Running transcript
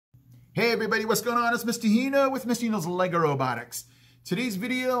Hey everybody, what's going on? It's Mr. Hino with Mr. Hino's LEGO Robotics. Today's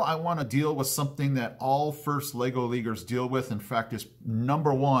video, I want to deal with something that all first LEGO Leaguers deal with. In fact, it's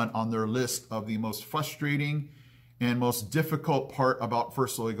 #1 on their list of the most frustrating and most difficult part about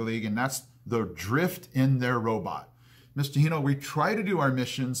first LEGO League, and that's the drift in their robot. Mr. Hino, we try to do our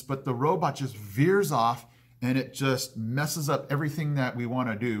missions, but the robot just veers off and it just messes up everything that we want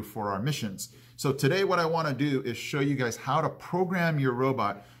to do for our missions. So today what I want to do is show you guys how to program your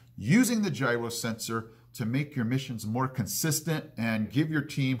robot using the gyro sensor to make your missions more consistent and give your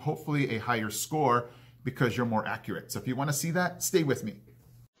team hopefully a higher score because you're more accurate. So if you want to see that, stay with me.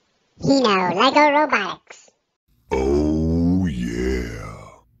 Hino, LEGO Robotics. Oh yeah.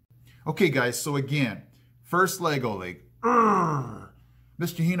 Okay guys, so again, first LEGO League. Mr.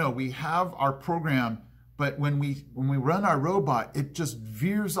 Hino, we have our program, but when we run our robot, it just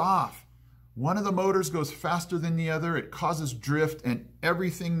veers off. One of the motors goes faster than the other, it causes drift, and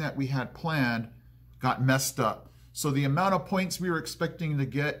everything that we had planned got messed up. So the amount of points we were expecting to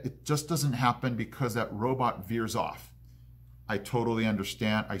get, it just doesn't happen because that robot veers off. I totally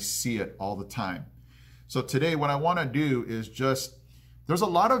understand, I see it all the time. So today what I want to do is there's a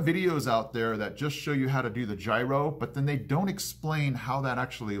lot of videos out there that just show you how to do the gyro, but then they don't explain how that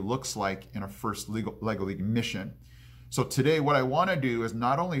actually looks like in a first LEGO League mission. So today what I want to do is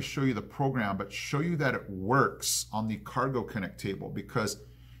not only show you the program, but show you that it works on the cargo connect table, because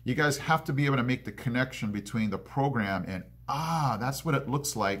you guys have to be able to make the connection between the program and, that's what it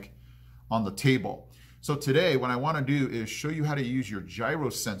looks like on the table. So today what I want to do is show you how to use your gyro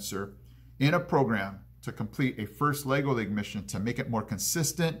sensor in a program to complete a first LEGO League mission to make it more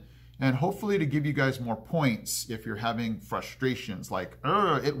consistent and hopefully to give you guys more points if you're having frustrations like,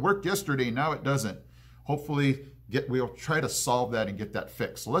 it worked yesterday, now it doesn't. Hopefully we'll try to solve that and get that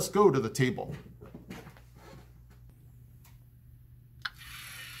fixed. So let's go to the table.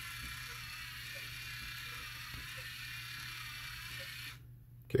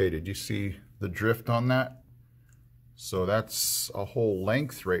 Okay, did you see the drift on that? So that's a whole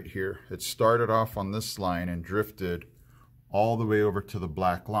length right here. It started off on this line and drifted all the way over to the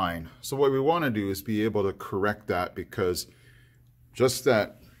black line. So what we want to do is be able to correct that, because just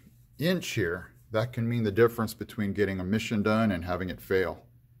that inch here, that can mean the difference between getting a mission done and having it fail.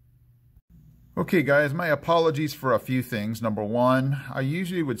 Okay guys, my apologies for a few things. #1, I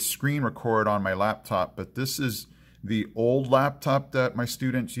usually would screen record on my laptop, but this is the old laptop that my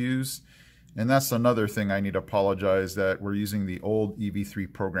students use. And that's another thing I need to apologize, that we're using the old EV3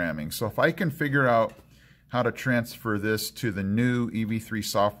 programming. So if I can figure out how to transfer this to the new EV3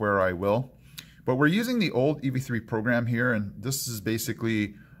 software, I will. But we're using the old EV3 program here, and this is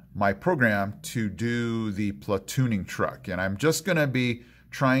basically my program to do the platooning truck. And I'm just going to be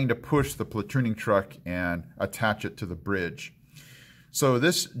trying to push the platooning truck and attach it to the bridge. So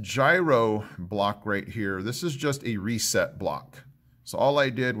this gyro block right here, this is just a reset block. So all I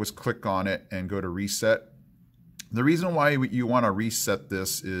did was click on it and go to reset. The reason why you want to reset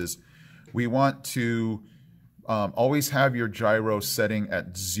this is we want to always have your gyro setting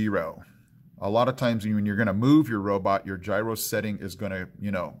at 0. A lot of times when you're going to move your robot, your gyro setting is going to,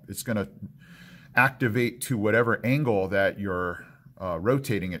 it's going to activate to whatever angle that you're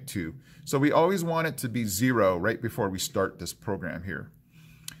rotating it to. So we always want it to be 0 right before we start this program here.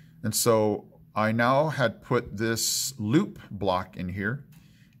 And so I now had put this loop block in here.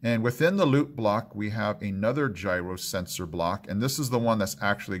 And within the loop block, we have another gyro sensor block. And this is the one that's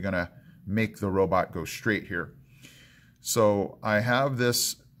actually going to make the robot go straight here. So I have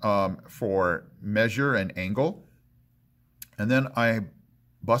this for measure and angle. And then I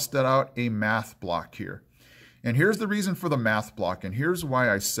busted out a math block here. And here's the reason for the math block, and here's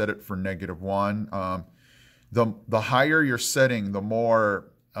why I set it for -1. The higher your setting, the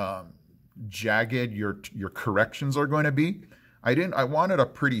more jagged your corrections are going to be. I wanted a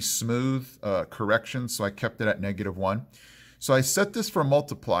pretty smooth correction, so I kept it at -1. So I set this for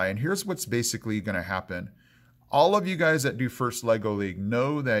multiply, and here's what's basically going to happen. All of you guys that do first LEGO League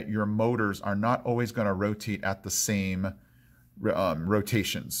know that your motors are not always going to rotate at the same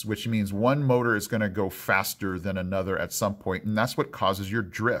rotations, which means one motor is going to go faster than another at some point, and that's what causes your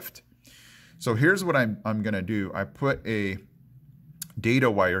drift. So here's what I'm going to do. I put a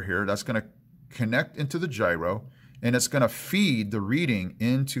data wire here that's going to connect into the gyro, and it's going to feed the reading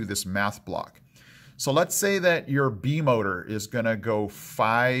into this math block. So let's say that your B motor is going to go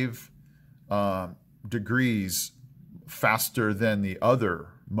 5 degrees faster than the other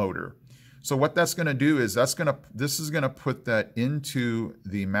motor. So what that's going to do is this is going to put that into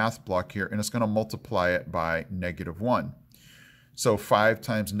the math block here, and it's going to multiply it by -1. So 5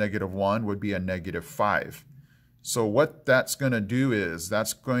 times -1 would be a -5. So what that's going to do is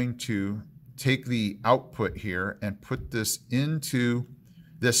that's going to take the output here and put this into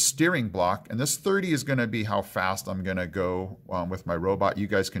this steering block. And this 30 is going to be how fast I'm going to go with my robot. You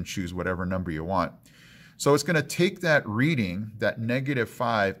guys can choose whatever number you want. So it's going to take that reading, that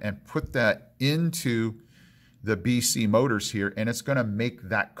 -5, and put that into the BC motors here, and it's going to make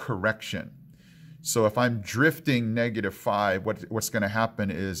that correction. So if I'm drifting -5, what's going to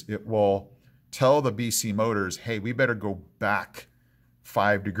happen is it will tell the BC motors, hey, we better go back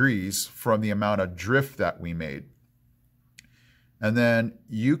 5 degrees from the amount of drift that we made. And then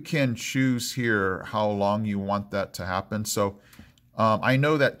you can choose here how long you want that to happen. So I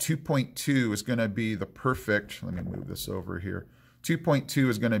know that 2.2 is going to be the perfect, let me move this over here. 2.2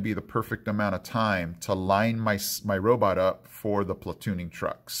 is going to be the perfect amount of time to line my robot up for the platooning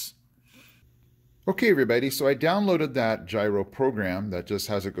trucks. Okay, everybody, so I downloaded that gyro program that just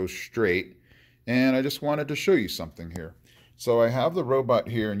has it go straight, and I just wanted to show you something here. So I have the robot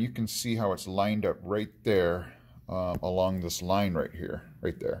here, and you can see how it's lined up right there along this line right here,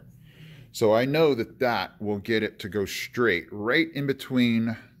 right there. So I know that that will get it to go straight, right in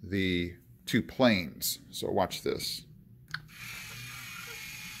between the two planes. So watch this.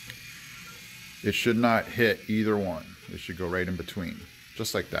 It should not hit either one. It should go right in between,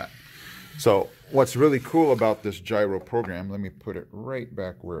 just like that. So what's really cool about this gyro program, let me put it right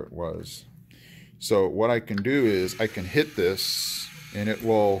back where it was. So what I can do is I can hit this and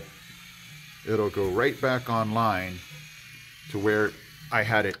it'll go right back online to where I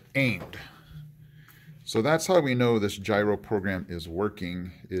had it aimed. So that's how we know this gyro program is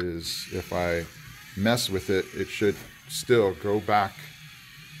working, is if I mess with it, it should still go back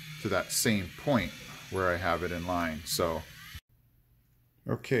to that same point where I have it in line. So,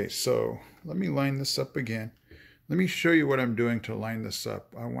 okay, so let me line this up again. Let me show you what I'm doing to line this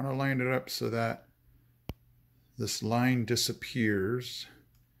up. I want to line it up so that this line disappears.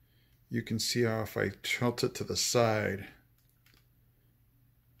 You can see how if I tilt it to the side,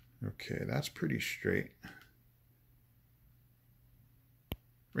 okay, that's pretty straight.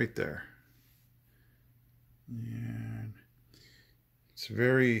 Right there. And it's a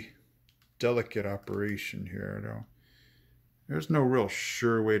very delicate operation here. There's no real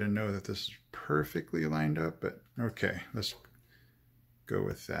sure way to know that this is perfectly lined up, but okay, let's go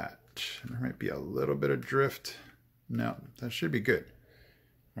with that. There might be a little bit of drift. No, that should be good.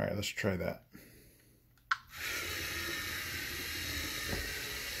 All right, let's try that.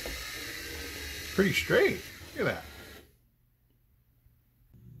 Pretty straight. Look at that.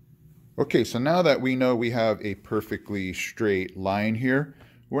 Okay, so now that we know we have a perfectly straight line here,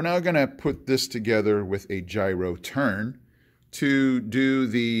 we're now going to put this together with a gyro turn to do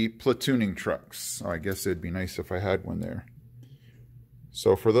the platooning trucks. Oh, I guess it'd be nice if I had one there.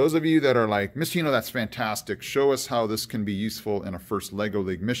 So for those of you that are like, Mr. Hino, that's fantastic, show us how this can be useful in a first LEGO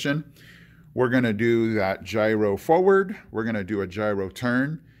League mission. We're going to do that gyro forward, we're going to do a gyro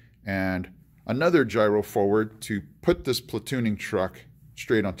turn, and another gyro forward to put this platooning truck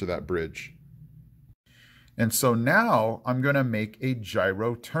straight onto that bridge. And so now I'm going to make a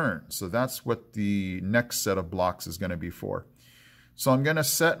gyro turn. So that's what the next set of blocks is going to be for. So I'm going to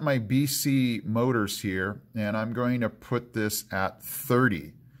set my BC motors here, and I'm going to put this at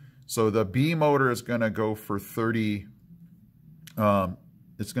 30. So the B motor is going to go for 30.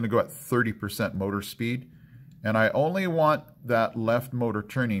 It's going to go at 30% motor speed. And I only want that left motor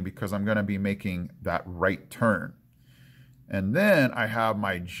turning because I'm going to be making that right turn. And then I have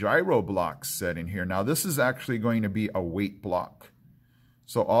my gyro block set in here. Now this is actually going to be a weight block.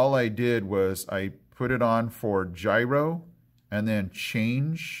 So all I did was I put it on for gyro and then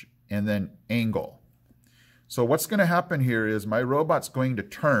change and then angle. So what's going to happen here is my robot's going to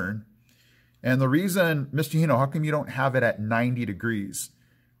turn. And the reason, Mr. Hino, how come you don't have it at 90 degrees?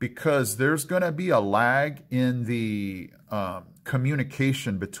 Because there's going to be a lag in the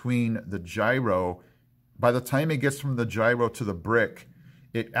communication between the gyro. By the time it gets from the gyro to the brick,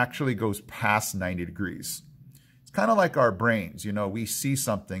 it actually goes past 90 degrees. It's kind of like our brains. You know, we see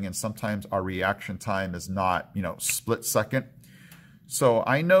something and sometimes our reaction time is not, split second. So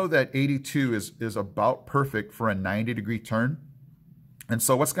I know that 82 is about perfect for a 90-degree turn. And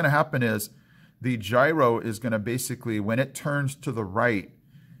so what's going to happen is the gyro is going to basically, when it turns to the right,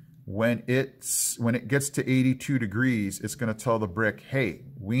 when it gets to 82 degrees, it's going to tell the brick, hey,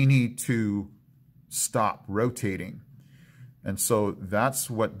 we need to stop rotating. And so that's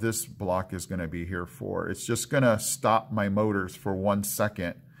what this block is going to be here for. It's just going to stop my motors for 1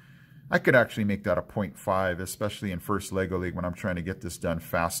 second. I could actually make that a 0.5, especially in first LEGO League when I'm trying to get this done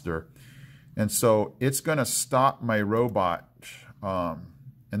faster. And so it's going to stop my robot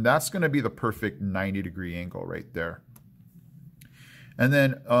And that's going to be the perfect 90-degree angle right there. And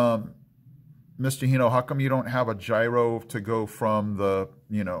then, Mr. Hino, how come you don't have a gyro to go from the,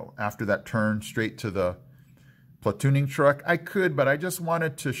 after that turn straight to the platooning truck? I could, but I just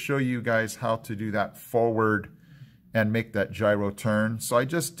wanted to show you guys how to do that forward and make that gyro turn. So I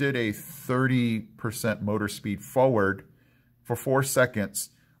just did a 30% motor speed forward for 4 seconds.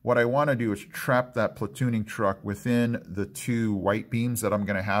 What I want to do is trap that platooning truck within the 2 white beams that I'm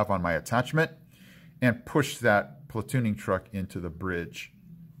going to have on my attachment and push that platooning truck into the bridge.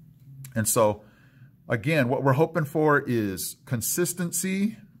 And so, again, what we're hoping for is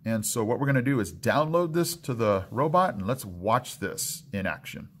consistency. And so what we're going to do is download this to the robot and let's watch this in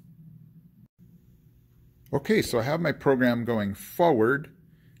action. Okay, so I have my program going forward.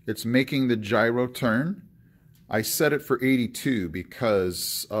 It's making the gyro turn. I set it for 82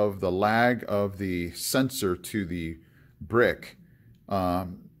 because of the lag of the sensor to the brick.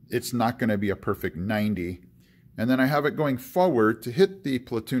 It's not going to be a perfect 90. And then I have it going forward to hit the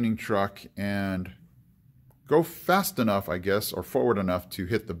platooning truck and go fast enough, I guess, or forward enough to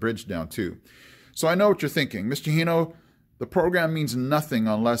hit the bridge down too. So I know what you're thinking. Mr. Hino, the program means nothing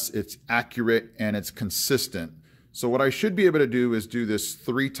unless it's accurate and it's consistent. So what I should be able to do is do this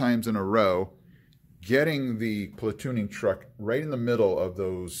 3 times in a row, getting the platooning truck right in the middle of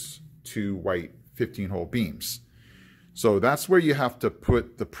those 2 white 15-hole beams. So that's where you have to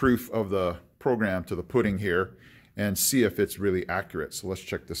put the proof of the program to the pudding here and see if it's really accurate. So let's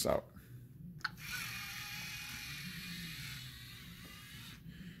check this out.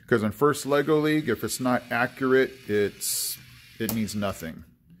 Because in first Lego League, if it's not accurate, it means nothing.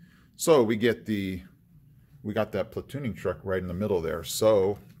 So we got that platooning truck right in the middle there.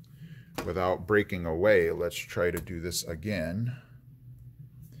 So without breaking away, let's try to do this again.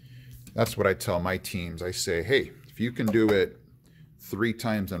 That's what I tell my teams. I say, hey, if you can do it 3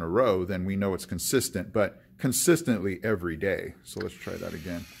 times in a row, then we know it's consistent, but consistently every day. So let's try that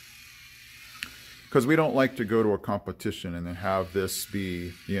again. Because we don't like to go to a competition and then have this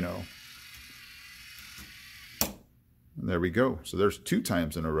be, and there we go. So there's 2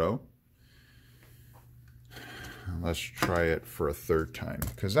 times in a row. Let's try it for a 3rd time,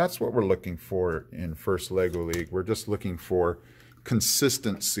 because that's what we're looking for in first Lego League. We're just looking for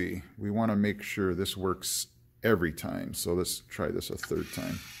consistency. We want to make sure this works every time. So let's try this a 3rd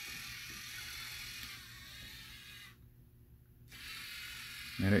time.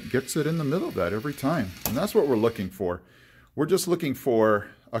 And it gets it in the middle of that every time. And that's what we're looking for. We're just looking for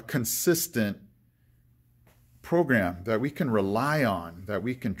a consistent program that we can rely on, that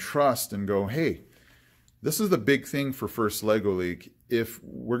we can trust and go, hey, this is the big thing for first Lego League. If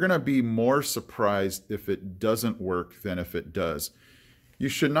we're going to be more surprised if it doesn't work than if it does. You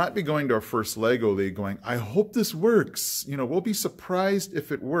should not be going to our first Lego League going, I hope this works. We'll be surprised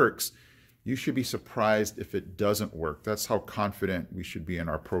if it works. You should be surprised if it doesn't work. That's how confident we should be in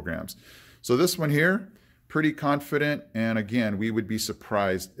our programs. So this one here, pretty confident. And again, we would be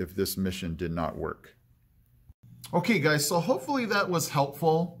surprised if this mission did not work. Okay, guys, so hopefully that was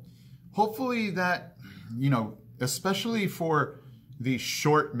helpful. Hopefully that, especially for the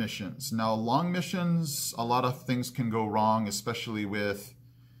short missions. Now, long missions, a lot of things can go wrong, especially with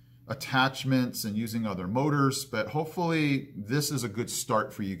attachments and using other motors, but hopefully this is a good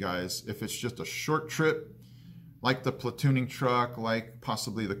start for you guys. If it's just a short trip, like the platooning truck, like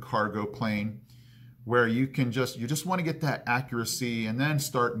possibly the cargo plane, where you just want to get that accuracy and then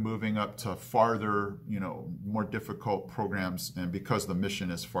start moving up to farther, more difficult programs, and because the mission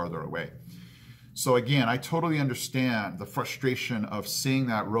is farther away. So again, I totally understand the frustration of seeing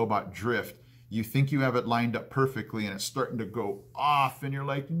that robot drift. You think you have it lined up perfectly and it's starting to go off and you're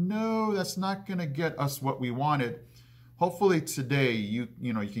like, no, that's not going to get us what we wanted. Hopefully today you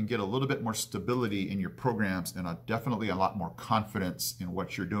can get a little bit more stability in your programs and definitely a lot more confidence in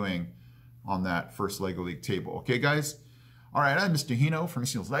what you're doing on that first Lego League table. Okay, guys? All right, I'm Mr. Hino from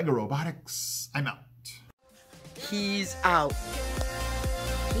Mr. Hino's Lego Robotics. I'm out. He's out.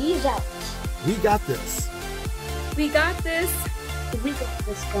 He's out. We got this. We got this. We got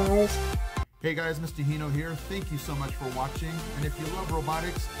this, guys. Hey guys, Mr. Hino here. Thank you so much for watching. And if you love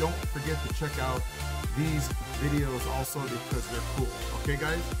robotics, don't forget to check out these videos also because they're cool. Okay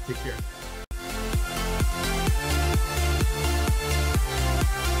guys, take care.